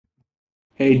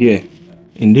Hey there,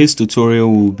 in this tutorial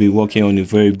we'll be working on a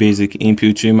very basic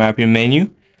input remapping menu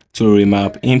to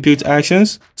remap input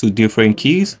actions to different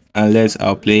keys and let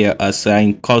our player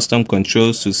assign custom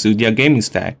controls to suit their gaming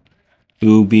style. We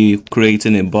will be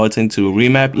creating a button to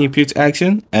remap input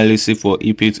action and listen for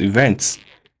input events.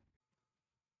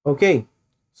 Okay,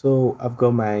 so I've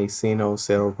got my scene all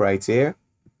set up right here.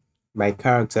 My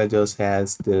character just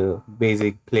has the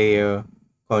basic player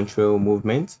control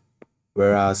movement,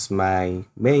 whereas my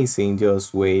main scene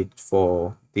just wait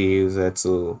for the user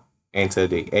to enter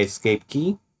the escape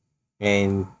key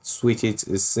and switch it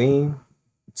to scene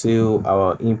to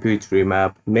our input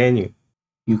remap menu.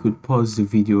 You could pause the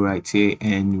video right here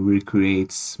and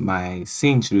recreate my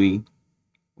scene tree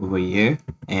over here,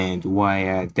 and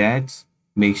while at that,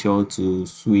 make sure to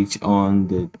switch on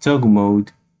the toggle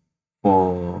mode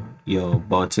for your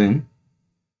button.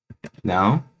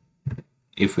 Now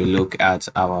if we look at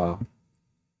our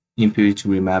input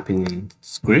remapping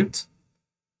script,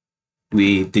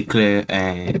 we declare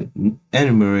an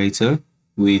enumerator,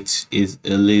 which is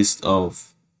a list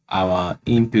of our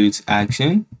input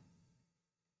action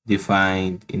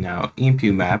defined in our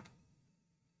input map.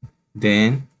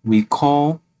 Then we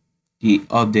call the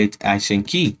update action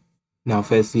key. Now,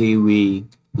 firstly, we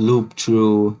loop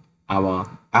through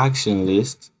our action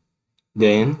list.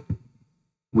 Then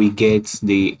we get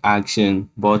the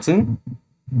action button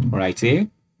right here.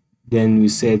 Then we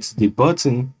set the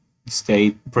button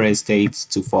press state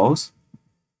to false.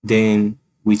 Then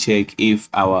we check if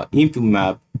our input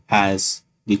map has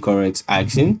the correct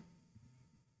action.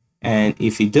 And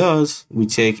if it does, we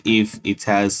check if it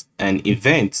has an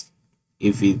event.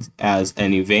 If it has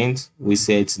an event, we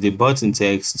set the button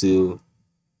text to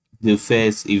the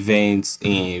first event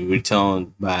in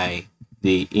returned by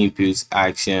the input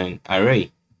action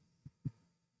array.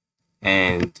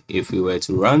 And if we were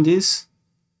to run this,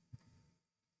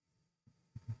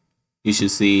 you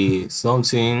should see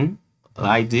something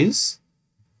like this.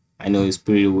 I know it's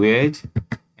pretty weird.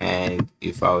 And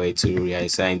if I were to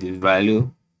reassign this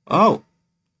value, oh,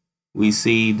 we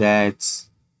see that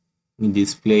it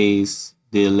displays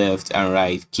the left and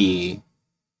right key,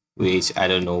 which I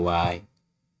don't know why.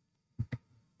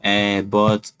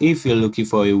 But if you're looking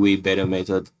for a way better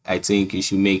method, I think you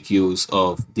should make use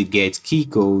of the get key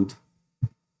code,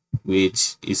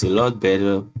 which is a lot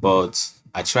better. But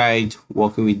I tried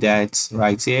working with that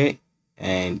right here,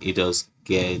 and it does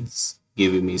get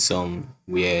giving me some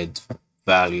weird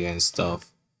value and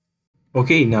stuff.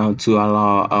 Okay, now to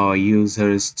allow our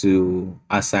users to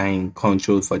assign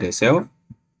control for themselves,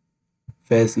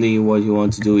 firstly, what you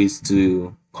want to do is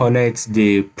to connect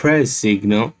the press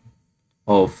signal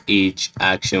of each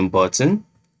action button.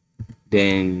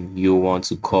 Then you want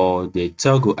to call the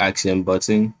toggle action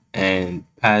button and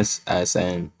pass as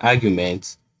an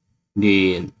argument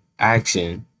the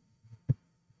action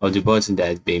of the button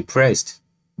that's been pressed.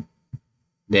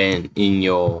 Then in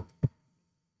your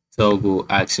toggle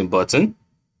action button,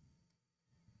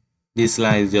 this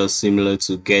line is just similar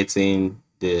to getting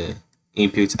the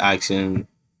input action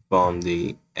from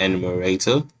the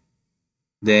enumerator.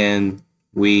 Then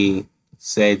we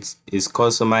set is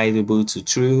customizable to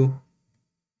true.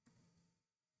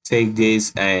 Take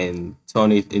this and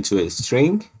turn it into a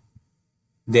string.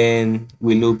 Then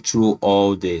we loop through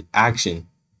all the action,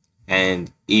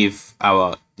 and if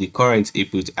the current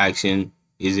input action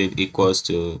isn't equals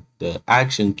to the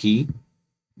action key,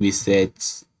 we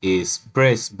set is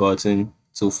press button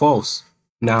to false.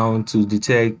 Now to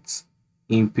detect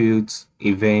input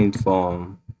event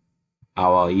from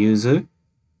our user,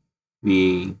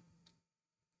 we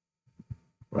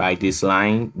write this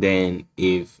line. Then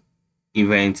if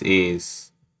event is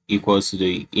equals to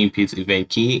the input event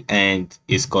key and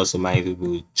is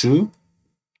customizable true,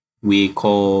 we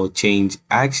call change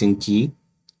action key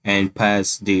and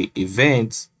pass the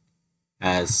event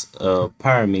as a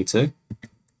parameter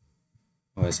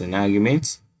or as an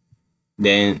argument.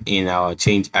 Then in our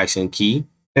change action key,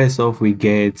 first off, we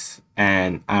get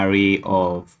an array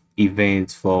of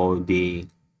events for the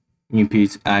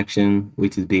input action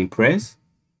which is being pressed.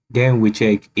 Then we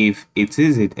check if it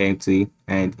is empty,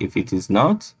 and if it is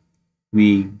not,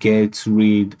 we get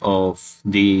rid of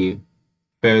the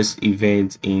first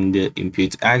event in the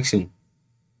input action.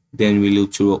 Then we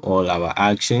look through all our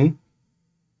action,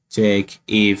 check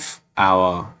if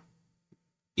the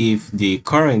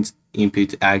current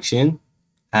input action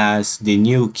has the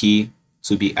new key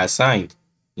to be assigned.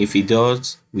 If it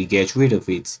does, we get rid of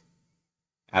it.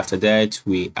 After that,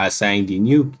 we assign the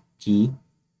new key,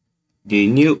 the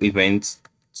new event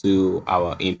to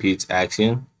our input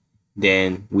action.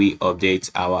 Then we update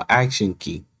our action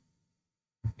key.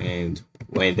 And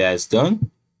when that's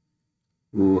done,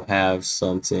 we'll have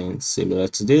something similar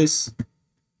to this.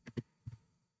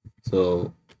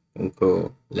 So we'll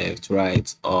go left,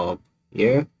 right, up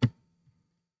here.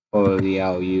 Probably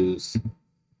I'll use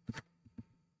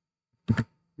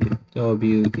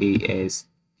WASD,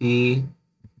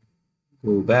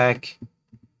 go back,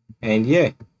 and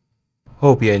yeah.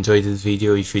 Hope you enjoyed this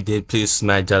video. If you did, please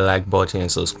smash that like button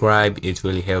and subscribe. It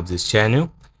really helps this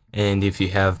channel. And if you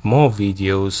have more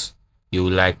videos you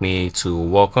would like me to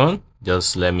work on,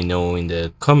 just let me know in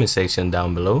the comment section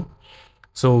down below.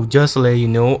 So just to let you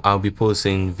know, I'll be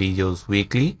posting videos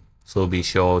weekly, so be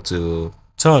sure to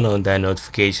turn on that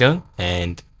notification,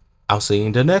 and I'll see you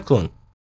in the next one.